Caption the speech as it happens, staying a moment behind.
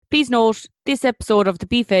Please note, this episode of The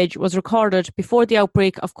Beef Edge was recorded before the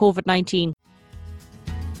outbreak of COVID-19.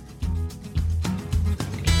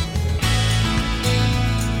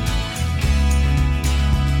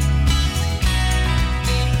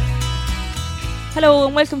 Hello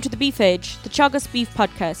and welcome to The Beef Edge, the Teagasc Beef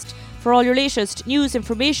podcast, for all your latest news,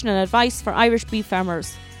 information and advice for Irish beef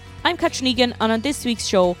farmers. I'm Catherine Egan, and on this week's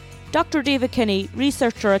show, Dr. David Kenny,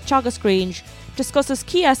 researcher at Teagasc Grange, discusses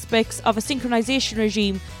key aspects of a synchronisation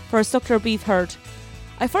regime for a suckler beef herd.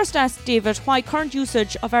 I first asked David why current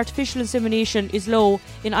usage of artificial insemination is low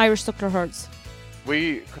in Irish suckler herds.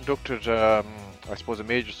 We conducted, a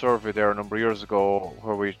major survey there a number of years ago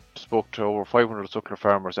where we spoke to over 500 suckler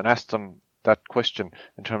farmers and asked them that question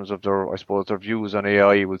in terms of their views on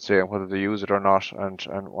AI, would say, and whether they use it or not, and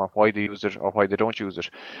why they use it or why they don't use it.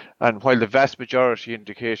 And while the vast majority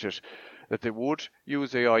indicated that they would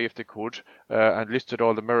use AI if they could, and listed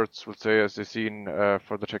all the merits, would say, as they've seen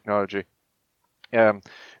for the technology.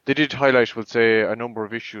 They did highlight, we'll say, a number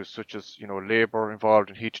of issues such as, labour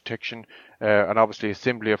involved in heat detection, and obviously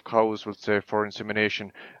assembly of cows, we'll say, for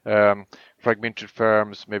insemination, fragmented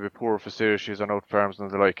farms, maybe poor facilities on out farms and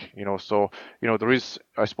the like, So, there is,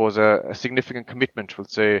 I suppose, a significant commitment, we'll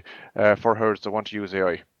say, for herds that want to use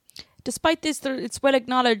AI. Despite this, it's well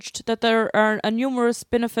acknowledged that there are numerous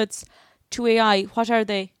benefits to AI. What are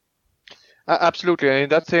they? Absolutely. And in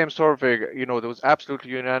that same survey, there was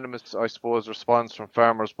absolutely unanimous, I suppose, response from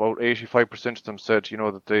farmers. About 85% of them said,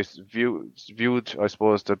 that they viewed, I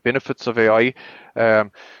suppose, the benefits of AI.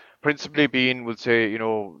 Principally being, we'll say,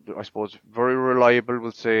 I suppose, very reliable,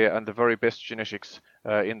 we'll say, and the very best genetics,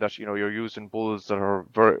 in that, you're using bulls that are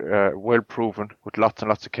very well proven with lots and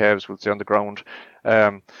lots of calves, we'll say, on the ground.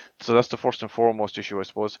 So that's the first and foremost issue, I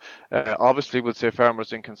suppose. Obviously, we'll say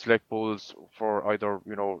farmers then can select bulls for either,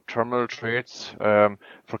 terminal traits,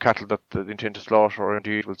 for cattle that they intend to slaughter, or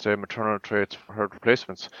indeed, we'll say, maternal traits for herd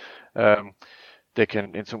replacements. They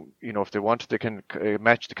can, if they want, they can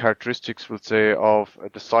match the characteristics, we'll say, of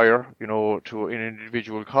the sire, to an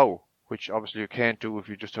individual cow, which obviously you can't do if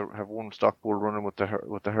you just have one stock bull running with the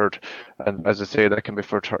herd. And as I say, that can be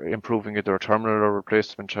for improving either terminal or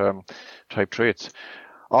replacement type traits.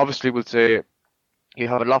 Obviously, we'll say you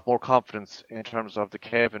have a lot more confidence in terms of the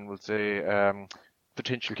calving, we'll say,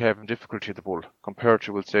 potential calving difficulty of the bull compared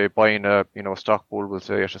to, we'll say, buying a stock bull, we'll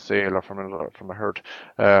say, at a sale or from a herd.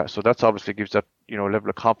 So that's obviously gives that level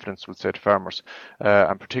of confidence, we'll say, to farmers,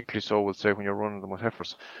 and particularly so, we'll say, when you're running them with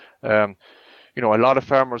heifers. A lot of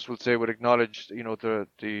farmers will say, would acknowledge,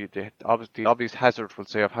 the obvious hazard, will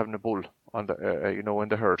say, of having a bull on the, in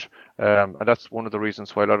the herd. And that's one of the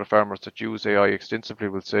reasons why a lot of farmers that use AI extensively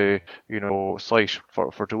will say, cite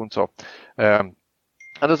for doing so.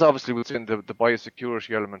 And there's obviously, we'll say, in the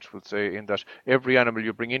biosecurity element, we'll say, in that every animal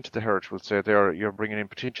you bring into the herd, we'll say, you're bringing in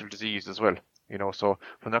potential disease as well. So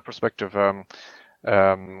from that perspective,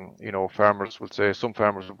 farmers will say, some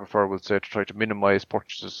farmers would prefer, we'll say, to try to minimise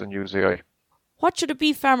purchases and use AI. What should a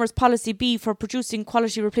beef farmer's policy be for producing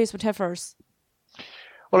quality replacement heifers?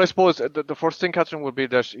 Well, I suppose the first thing, Catherine, would be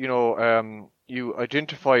that, you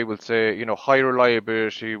identify, we'll say, high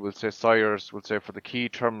reliability, we'll say, sires, we'll say, for the key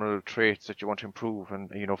terminal traits that you want to improve. And,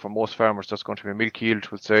 for most farmers, that's going to be milk yield,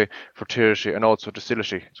 we'll say, fertility, and also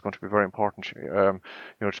docility. It's going to be very important, to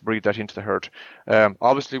breed that into the herd.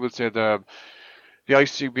 Obviously, we'll say the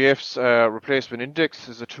ICBF's replacement index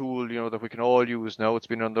is a tool, that we can all use now. It's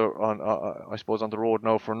been on the road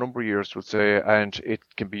now for a number of years, we'll say, and it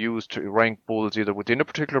can be used to rank bulls either within a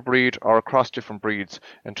particular breed or across different breeds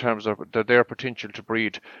in terms of their potential to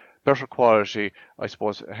breed better quality, I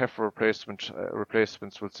suppose, heifer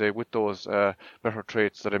replacements, we'll say, with those better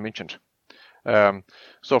traits that I mentioned.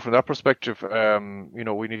 So from that perspective,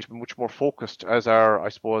 we need to be much more focused as our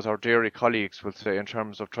dairy colleagues will say, in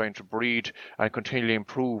terms of trying to breed and continually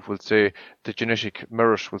improve, we'll say, the genetic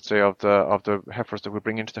merit, we'll say, of the heifers that we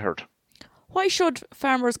bring into the herd. Why should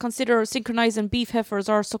farmers consider synchronising beef heifers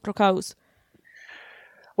or suckler cows?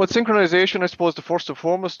 Well, synchronisation, I suppose, the first and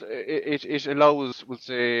foremost, it allows, we'll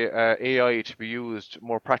say, AI to be used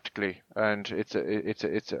more practically, and it's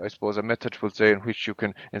I suppose, a method, we'll say, in which you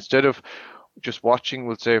can, instead of just watching,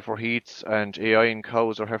 we'll say, for heats and AI in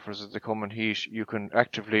cows or heifers as they come in heat, you can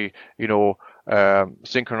actively,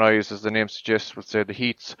 synchronize, as the name suggests, we'll say, the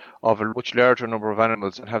heats of a much larger number of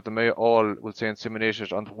animals and have them all, we'll say,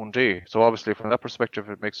 inseminated on one day. So obviously, from that perspective,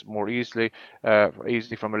 it makes it more easily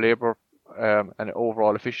from a labour and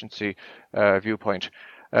overall efficiency viewpoint.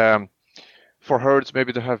 For herds,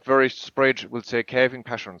 maybe they have very spread, we'll say, calving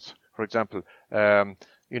patterns, for example.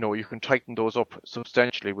 You can tighten those up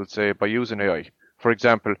substantially, we'll say, by using AI. For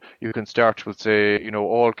example, you can start with, say,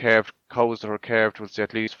 all calved cows that are calved, will say,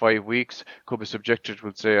 at least 5 weeks, could be subjected,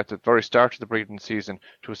 will say, at the very start of the breeding season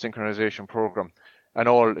to a synchronization program, and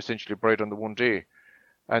all essentially bred on the one day.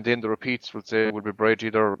 And then the repeats, will say, will be bred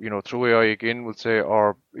either, through AI again, will say,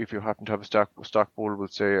 or if you happen to have a stock bull, will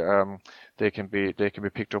say, they can be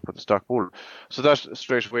picked up with the stock bull. So that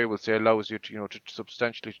straight away, will say, allows you to, to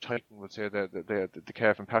substantially tighten, will say, the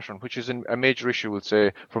calving pattern, which is a major issue, will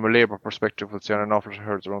say, from a labour perspective, will say, on an awful lot of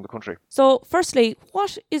herds around the country. So, firstly,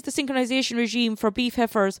 what is the synchronisation regime for beef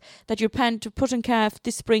heifers that you plan to put in calf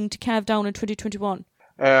this spring to calve down in 2021?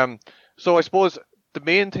 So I suppose the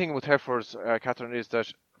main thing with heifers, Catherine, is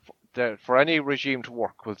that for any regime to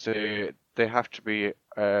work, we'll say they have to be,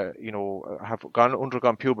 have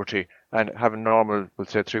undergone puberty and having normal, we'll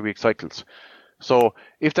say, 3-week cycles. So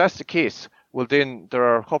if that's the case, well, then there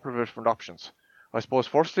are a couple of different options. I suppose,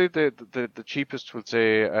 firstly, the cheapest, would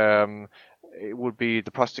say, it would be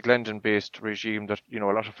the prostaglandin-based regime that, a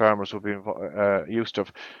lot of farmers will be used to.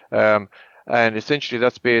 And essentially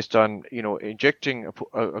that's based on, injecting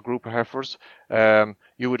a group of heifers.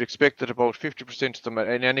 You would expect that about 50% of them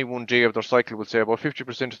in any one day of their cycle, would say about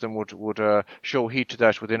 50% of them would show heat to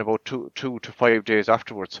that within about 2 to 5 days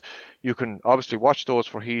afterwards. You can obviously watch those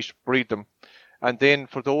for heat, breed them. And then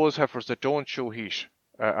for those heifers that don't show heat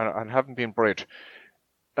and haven't been bred,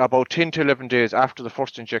 about 10 to 11 days after the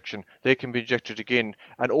first injection, they can be injected again.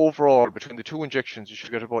 And overall, between the two injections, you should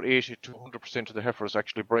get about 80 to 100% of the heifers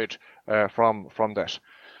actually bred from that.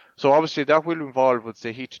 So obviously that will involve, would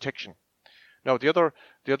say, heat detection. Now the other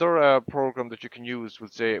program that you can use,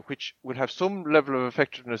 would say, which will have some level of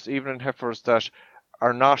effectiveness even in heifers that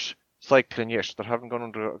are not cycling yet, that haven't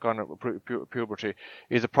gone puberty,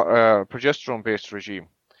 is a progesterone-based regime.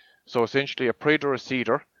 So essentially a PRID or a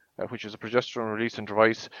CEDAR, which is a progesterone releasing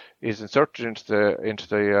device, is inserted into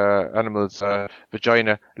the animal's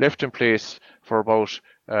vagina, left in place for about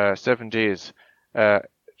 7 days.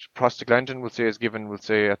 Prostaglandin, will say, is given, will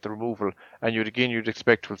say, at the removal, and you'd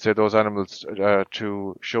expect, will say, those animals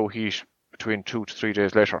to show heat between 2 to 3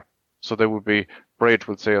 days later. So they would be bred,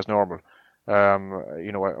 will say, as normal,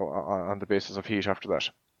 on the basis of heat after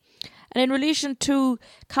that. And in relation to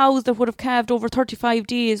cows that would have calved over 35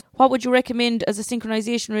 days, what would you recommend as a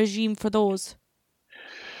synchronisation regime for those?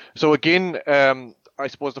 So again, I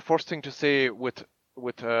suppose the first thing to say with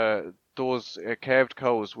those calved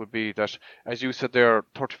cows would be that, as you said, they're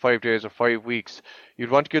 35 days or 5 weeks.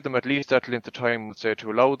 You'd want to give them at least that length of time, would say,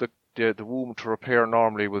 to allow the womb to repair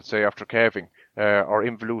normally, would say, after calving, or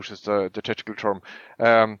involute is the technical term.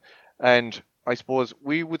 And I suppose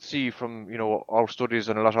we would see from, our studies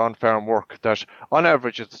and a lot of on-farm work that on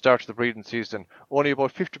average at the start of the breeding season, only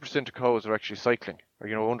about 50% of cows are actually cycling,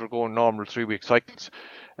 or, undergoing normal 3-week cycles.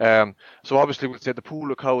 So obviously we'd say the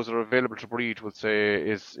pool of cows that are available to breed, would say,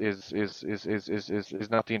 is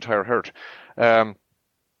not the entire herd.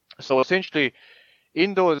 So essentially,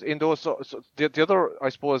 the other, I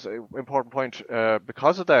suppose, important point,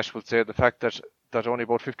 because of that, would say the fact that only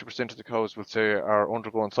about 50% of the cows, will say, are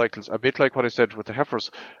undergoing cycles, a bit like what I said with the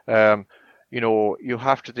heifers. You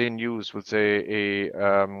have to then use, will say, a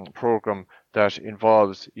program that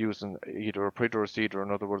involves using either a PRID or a CEDAR,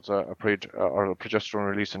 in other words, a PRID or a progesterone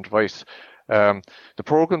releasing device. The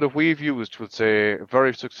program that we've used, would say,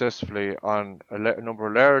 very successfully on a number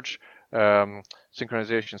of large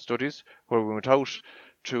synchronization studies, where we went out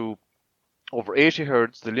to over 80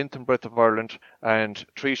 herds, the length and breadth of Ireland, and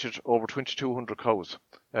treated over 2,200 cows,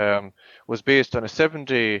 was based on a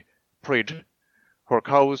 7-day PRID, where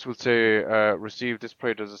cows, will say, received this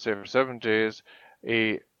PRID, as I say, for 7 days,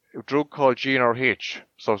 a drug called GnRH.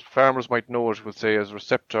 So farmers might know it, will say, as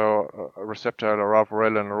Receptal or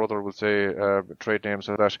Avorelin or other, will say, trade names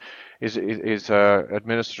of that, is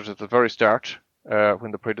administered at the very start,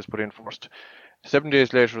 when the PRID is put in first. 7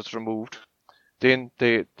 days later it's removed. Then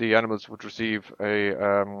the animals would receive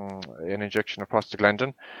an injection of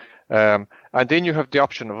prostaglandin. And then you have the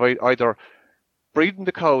option of either breeding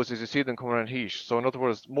the cows as you see them coming in heat. So in other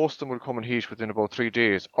words, most of them will come in heat within about 3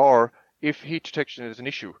 days. Or if heat detection is an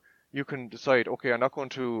issue, you can decide, okay, I'm not going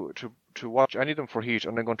to watch any of them for heat,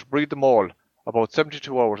 and I'm going to breed them all about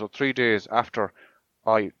 72 hours or 3 days after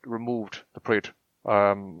I removed the PRID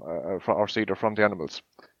or CEDAR from the animals.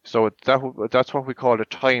 So that's what we call a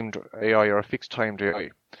timed AI, or a fixed timed AI.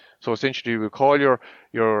 So essentially, we call your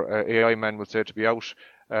AI man, will say, to be out,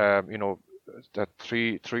 that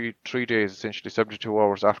three days, essentially 72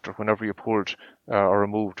 hours after, whenever you pulled or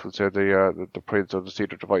removed, will say, the PRIDs or the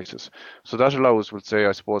CEDAR devices. So that allows, will say,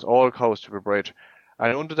 I suppose, all cows to be bred,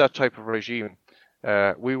 and under that type of regime,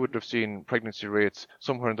 we would have seen pregnancy rates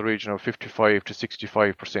somewhere in the region of 55 to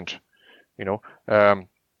 65%. you know.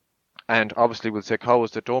 And obviously, we'll say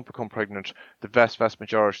cows that don't become pregnant, the vast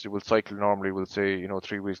majority will cycle normally, we'll say,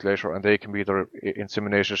 3 weeks later, and they can be either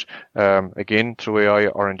inseminated again through AI,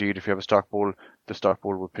 or indeed, if you have a stock bull, the stock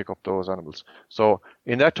bull will pick up those animals. So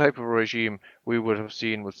in that type of a regime, we would have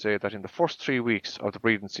seen, we'll say, that in the first 3 weeks of the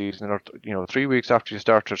breeding season, or 3 weeks after you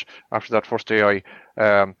started, after that first AI,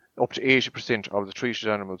 up to 80% of the treated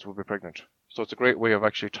animals will be pregnant. So it's a great way of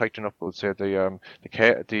actually tightening up, we'll say,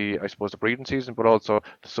 the I suppose the breeding season, but also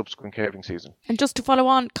the subsequent calving season. And just to follow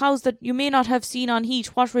on, cows that you may not have seen on heat,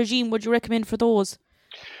 what regime would you recommend for those?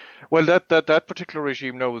 Well, that particular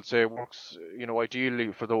regime now, would say, works,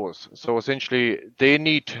 ideally for those. So essentially, they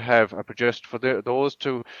need to have a for those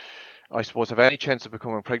to, I suppose, have any chance of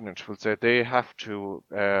becoming pregnant. We'll say they have to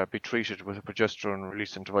be treated with a progesterone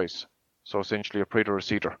releasing device. So essentially, a breeder or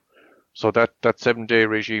seeder. So that 7-day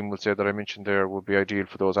regime, we'll say, that I mentioned there, would be ideal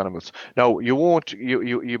for those animals. Now, you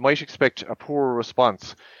might expect a poor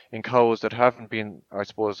response in cows that haven't been, I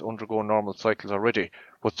suppose, undergoing normal cycles already,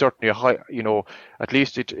 but certainly a high, at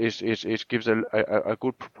least it gives a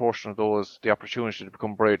good proportion of those the opportunity to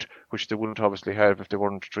become bred, which they wouldn't obviously have if they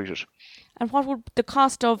weren't treated. And what would the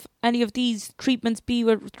cost of any of these treatments be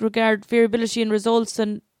with regard variability in results?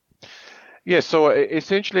 And yes, so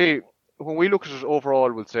essentially, when we look at it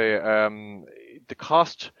overall, we'll say the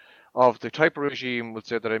cost of the type of regime, we'll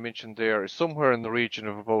say, that I mentioned there, is somewhere in the region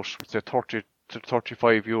of about, say, 30 to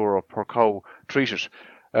 35 euro per cow treated.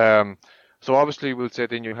 So obviously, we'll say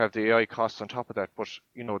then you have the AI costs on top of that, but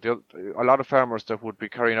a lot of farmers that would be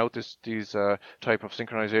carrying out these type of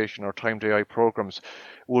synchronization or timed AI programs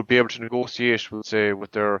would be able to negotiate, we'll say,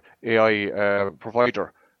 with their AI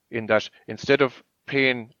provider, in that instead of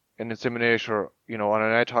paying an inseminator, on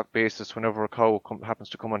an ad hoc basis whenever a cow happens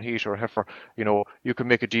to come on heat, or a heifer, you can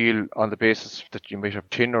make a deal on the basis that you might have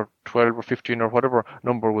 10 or 12 or 15 or whatever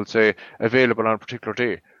number, will say, available on a particular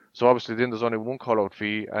day. So obviously then there's only one call-out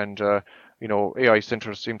fee, and AI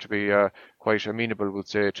centres seem to be quite amenable, we'll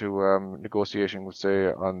say, to negotiating, we'll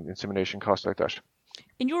say, on insemination costs like that.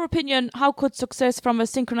 in your opinion, how could success from a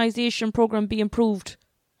synchronization program be improved?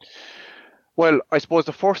 Well, I suppose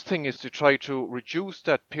the first thing is to try to reduce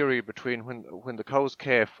that period between when the cows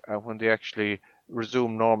calve and when they actually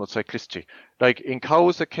resume normal cyclicity. Like in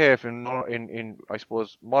cows that calve in I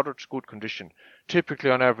suppose, moderate to good condition,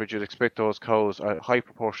 typically on average you'd expect those cows, a high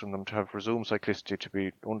proportion of them, to have resumed cyclicity, to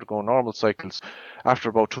be undergoing normal cycles after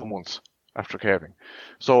about 2 months after calving.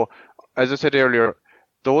 So, as I said earlier,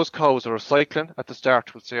 those cows that are cycling at the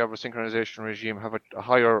start, we'll say, of a synchronization regime, have a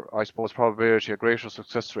higher, I suppose, probability, a greater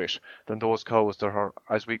success rate than those cows that are,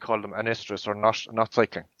 as we call them, anestrus, or not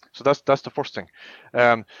cycling. So that's the first thing.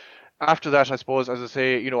 After that, I suppose, as I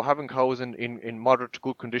say, having cows in moderate to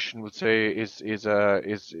good condition, would say, is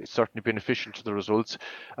certainly beneficial to the results.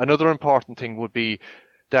 Another important thing would be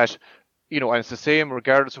that, and it's the same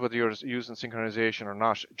regardless of whether you're using synchronization or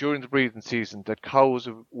not, during the breeding season, that cows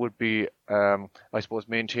would be, I suppose,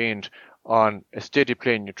 maintained on a steady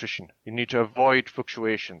plain nutrition. You need to avoid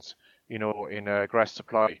fluctuations, in grass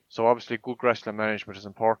supply. So obviously good grassland management is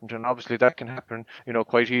important, and obviously that can happen,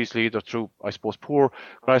 quite easily, either through, I suppose, poor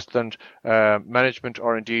grassland management,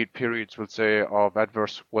 or indeed periods, we'll say, of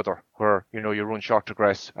adverse weather, where, you run short of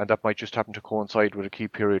grass, and that might just happen to coincide with a key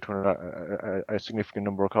period when a significant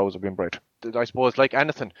number of cows are being bred. I suppose, like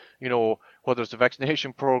anything, whether it's a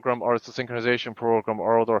vaccination program or it's a synchronization program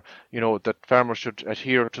or other, that farmers should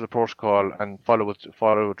adhere to the protocol and follow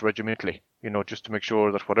it regimentally, just to make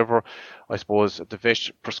sure that whatever, I suppose, the vet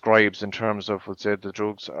prescribes in terms of, let's say, the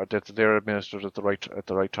drugs, that they're administered at the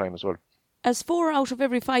right time as well. As 4 out of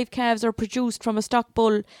every 5 calves are produced from a stock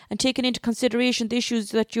bull, and taking into consideration the issues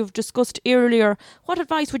that you've discussed earlier, what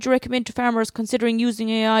advice would you recommend to farmers considering using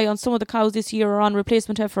AI on some of the cows this year, or on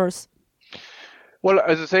replacement heifers? Well,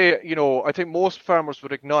 as I say, I think most farmers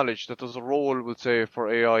would acknowledge that there's a role, we'll say,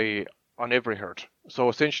 for AI on every herd. So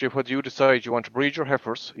essentially, whether you decide you want to breed your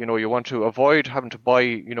heifers, you want to avoid having to buy,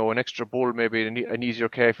 an extra bull, maybe an easier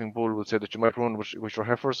calving bull, we'll say, that you might run with your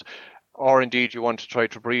heifers, or indeed you want to try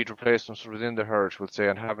to breed replacements within the herd, we'll say,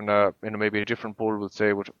 and having maybe a different bull, we'll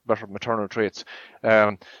say, with better maternal traits.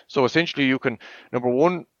 So essentially, you can, number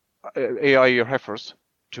one, AI your heifers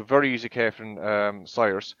to very easy calving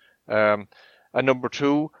sires. And number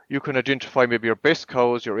two, you can identify maybe your best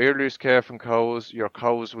cows, your earliest calving cows, your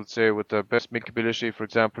cows, we'll say, with the best milkability, for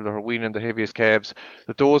example, that are weaning the heaviest calves,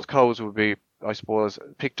 that those cows would be, I suppose,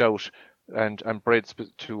 picked out and bred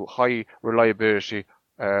to high reliability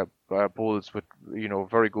bulls with,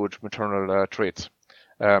 very good maternal traits.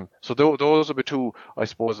 So those are the two, I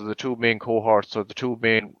suppose, are the two main cohorts, or the two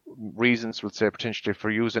main reasons, we'll say, potentially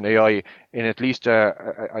for using AI in at least,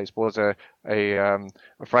 I suppose, a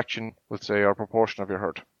fraction, we'll say, or proportion of your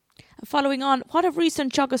herd. Following on, what have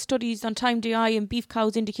recent chaga studies on timed AI in beef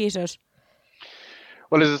cows indicated?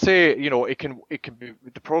 Well, as I say, it can be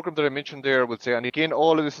the program that I mentioned there. Would say, and again,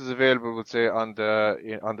 all of this is available. Would say on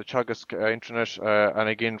the Chagas intranet, and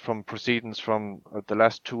again from proceedings from the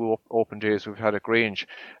last two open days we've had at Grange.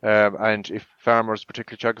 And if farmers,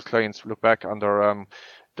 particularly Chagas clients, look back on their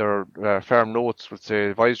farm notes, would say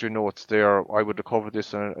advisory notes, there I would have covered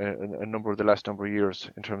this in a number of the last number of years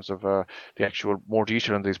in terms of the actual more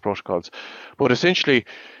detail on these protocols. But essentially,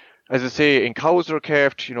 as I say, in cows that are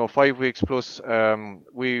calved, 5 weeks plus,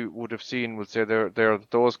 we would have seen, we'll say, there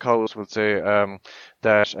those cows, we'll say,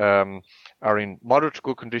 that are in moderate to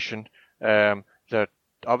good condition, that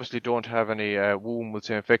obviously don't have any womb, we'll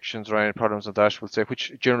say, infections or any problems of that, we'll say,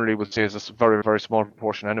 which generally, we'll say, is a very, very small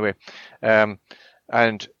proportion anyway. And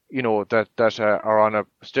that are on a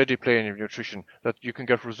steady plane of nutrition, that you can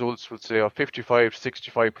get results, we'll say, of 55 to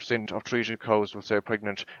 65% of treated cows, we'll say,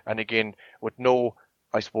 pregnant, and again, with no,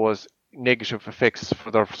 I suppose, negative effects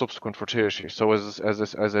for their subsequent fertility. So as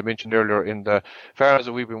I mentioned earlier, in the farms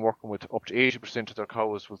that we've been working with, up to 80% of their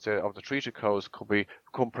cows, we'll say, of the treated cows, could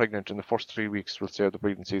become pregnant in the first 3 weeks, we'll say, of the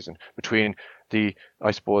breeding season, between the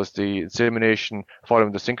insemination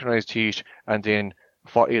following the synchronized heat, and then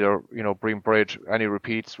for either, being bred, any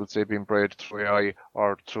repeats, we'll say, being bred through AI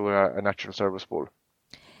or through a natural service bull.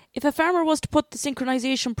 If a farmer was to put the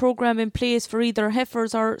synchronisation programme in place for either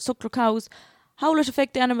heifers or suckler cows, how will it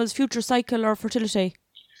affect the animal's future cycle or fertility?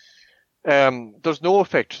 There's no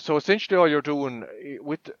effect. So essentially all you're doing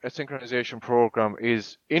with a synchronization program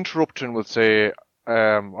is interrupting, we'll say,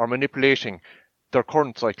 or manipulating their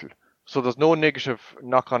current cycle. So there's no negative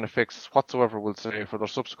knock-on effects whatsoever, we'll say, for their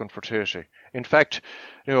subsequent fertility. In fact,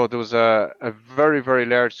 there was a very, very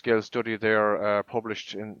large-scale study there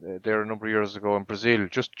published there a number of years ago in Brazil,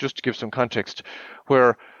 just to give some context,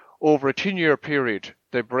 where over a 10-year period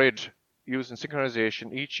they bred using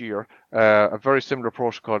synchronization each year, a very similar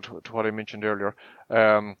protocol to what I mentioned earlier,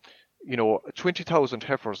 20,000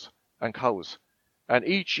 heifers and cows. And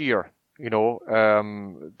each year,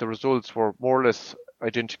 the results were more or less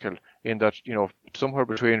identical in that, somewhere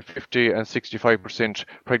between 50 and 65%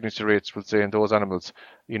 pregnancy rates, we'll say, in those animals,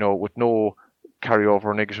 with no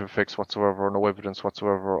carryover negative effects whatsoever, no evidence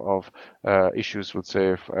whatsoever of issues, we'll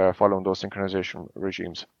say, following those synchronization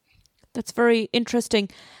regimes. That's very interesting.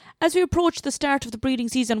 As we approach the start of the breeding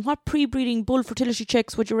season, what pre-breeding bull fertility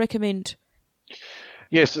checks would you recommend?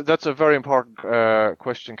 Yes, that's a very important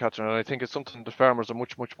question, Catherine, and I think it's something that farmers are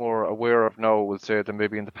much, much more aware of now, we'll say, than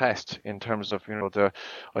maybe in the past, in terms of, the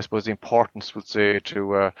importance, we'll say,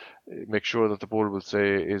 to make sure that the bull, we'll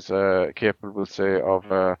say, is capable, we'll say,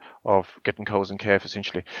 of getting cows and calf,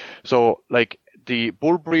 essentially. So, the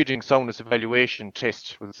bull breeding soundness evaluation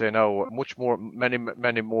test, we'll say now,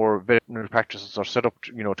 many more veterinary practices are set up,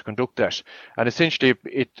 to conduct that. And essentially,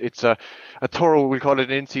 it's a thorough, we'll call it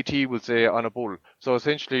an NCT, we'll say, on a bull. So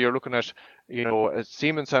essentially, you're looking at, a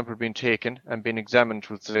semen sample being taken and being examined,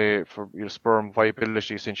 we'll say, for your sperm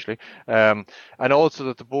viability, essentially. And also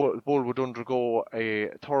that the bull would undergo a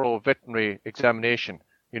thorough veterinary examination,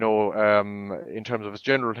 in terms of its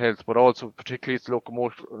general health, but also particularly its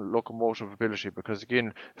locomotive ability, because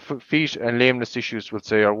again, feet and lameness issues, we'll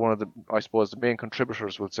say, are one of the main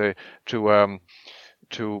contributors, we'll say, to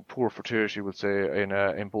poor fertility, we'll say,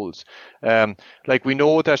 in bulls. We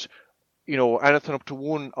know that, anything up to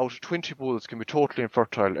 1 out of 20 bulls can be totally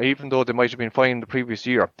infertile, even though they might have been fine the previous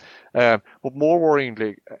year. But more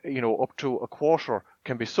worryingly, up to a quarter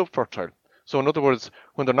can be subfertile. So in other words,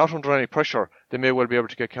 when they're not under any pressure, they may well be able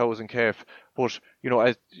to get cows and calf. But,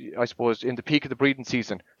 I suppose in the peak of the breeding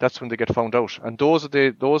season, that's when they get found out. And those are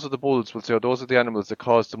the bulls, we'll say, or those are the animals that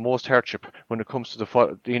cause the most hardship when it comes to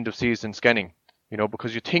the end of season scanning.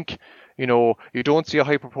 Because you think, you don't see a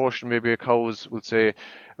high proportion maybe of cows, we'll say,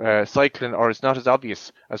 cycling, or it's not as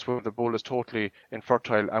obvious as where the bull is totally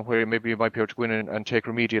infertile and where maybe you might be able to go in and take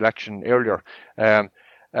remedial action earlier.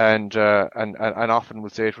 And often we'll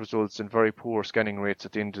say it results in very poor scanning rates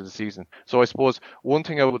at the end of the season. So I suppose one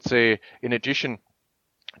thing I would say, in addition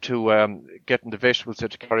to getting the vet, we'll say,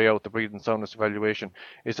 to carry out the breeding soundness evaluation,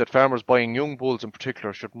 is that farmers buying young bulls in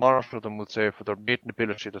particular should monitor them, we'll say, for their mating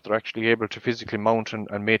ability, that they're actually able to physically mount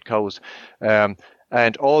and mate cows. And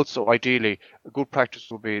also, ideally, a good practice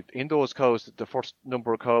would be in those cows, the first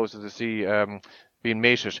number of cows that they see being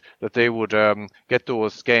mated, that they would get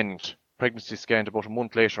those pregnancy scanned about a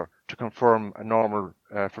month later to confirm a normal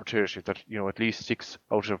fertility, that, at least 6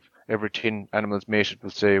 out of every 10 animals mated will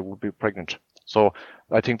say would be pregnant. So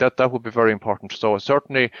I think that would be very important. So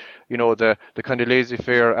certainly, the kind of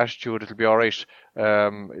laissez-faire attitude, it'll be all right.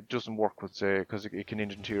 It doesn't work with, say, because it can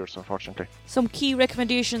end in tears, unfortunately. Some key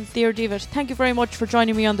recommendations there, David. Thank you very much for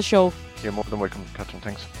joining me on the show. You're more than welcome, Catherine.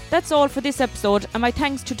 Thanks. That's all for this episode, and my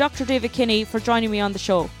thanks to Dr. David Kinney for joining me on the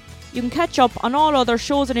show. You can catch up on all other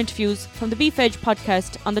shows and interviews from the Beef Edge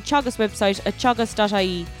podcast on the Teagasc website at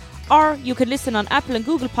teagasc.ie, or you can listen on Apple and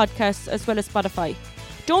Google Podcasts as well as Spotify.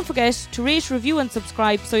 Don't forget to rate, review and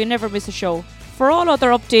subscribe so you never miss a show. For all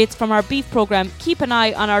other updates from our beef programme, keep an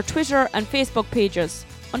eye on our Twitter and Facebook pages.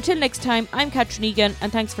 Until next time, I'm Catherine Egan,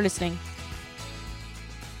 and thanks for listening.